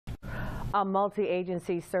A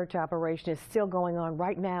multi-agency search operation is still going on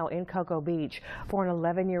right now in Cocoa Beach for an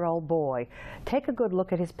 11-year-old boy. Take a good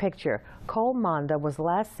look at his picture. Cole Monda was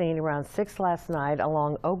last seen around 6 last night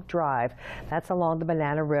along Oak Drive. That's along the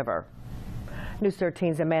Banana River. News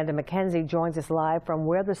 13's Amanda McKenzie joins us live from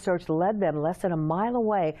where the search led them less than a mile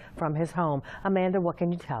away from his home. Amanda, what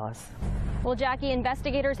can you tell us? Well, Jackie,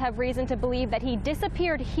 investigators have reason to believe that he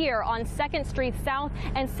disappeared here on 2nd Street South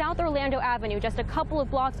and South Orlando Avenue, just a couple of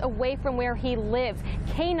blocks away from where he lives.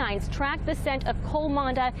 Canines tracked the scent of Cole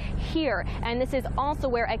Monda here, and this is also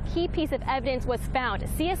where a key piece of evidence was found.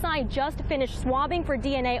 CSI just finished swabbing for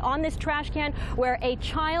DNA on this trash can where a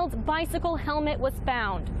child's bicycle helmet was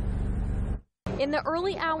found. In the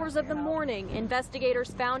early hours of the morning,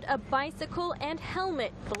 investigators found a bicycle and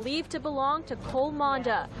helmet believed to belong to Cole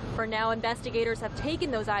Monda. For now, investigators have taken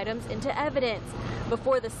those items into evidence.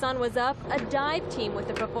 Before the sun was up, a dive team with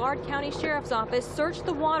the Brevard County Sheriff's Office searched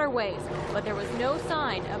the waterways, but there was no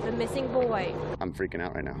sign of the missing boy. I'm freaking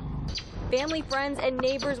out right now. Family, friends, and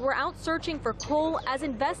neighbors were out searching for Cole as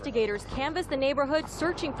investigators canvassed the neighborhood,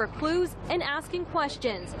 searching for clues and asking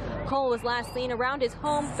questions. Cole was last seen around his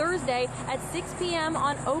home Thursday at 6 p.m.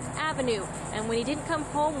 on Oak Avenue, and when he didn't come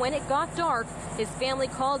home when it got dark, his family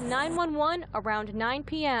called 911 around 9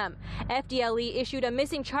 p.m. FDLE issued a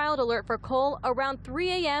missing child alert for Cole around 3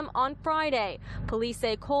 a.m. on Friday. Police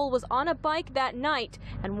say Cole was on a bike that night,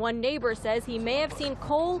 and one neighbor says he may have seen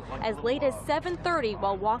Cole as late as 7:30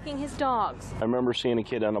 while walking his dog. I remember seeing a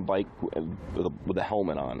kid on a bike with a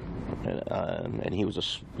helmet on, and he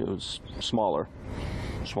was smaller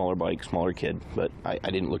bike, smaller kid, but I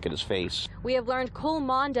didn't look at his face. We have learned Cole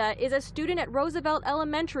Monda is a student at Roosevelt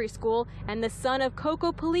Elementary School and the son of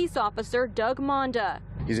Cocoa police officer Doug Monda.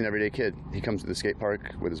 He's an everyday kid. He comes to the skate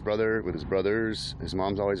park with his brother, with his brothers. His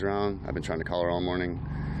mom's always around. I've been trying to call her all morning.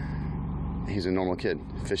 He's a normal kid.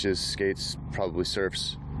 Fishes, skates, probably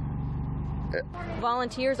surfs.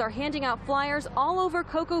 Volunteers are handing out flyers all over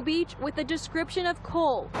Cocoa Beach with the description of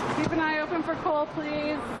Cole. Keep an eye open for Cole,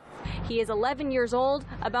 please. He is 11 years old,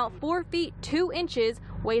 about 4 feet 2 inches,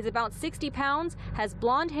 weighs about 60 pounds, has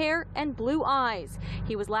blonde hair and blue eyes.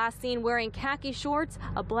 He was last seen wearing khaki shorts,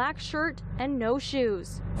 a black shirt, and no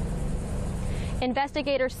shoes.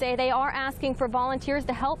 Investigators say they are asking for volunteers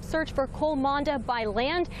to help search for Cole Monda by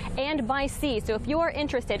land and by sea. So if you are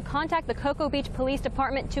interested, contact the Cocoa Beach Police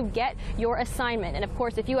Department to get your assignment. And of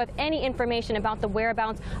course, if you have any information about the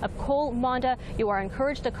whereabouts of Cole Monda, you are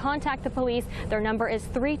encouraged to contact the police. Their number is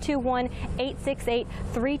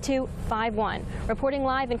 321-868-3251. Reporting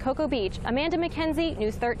live in Cocoa Beach, Amanda McKenzie,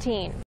 News 13.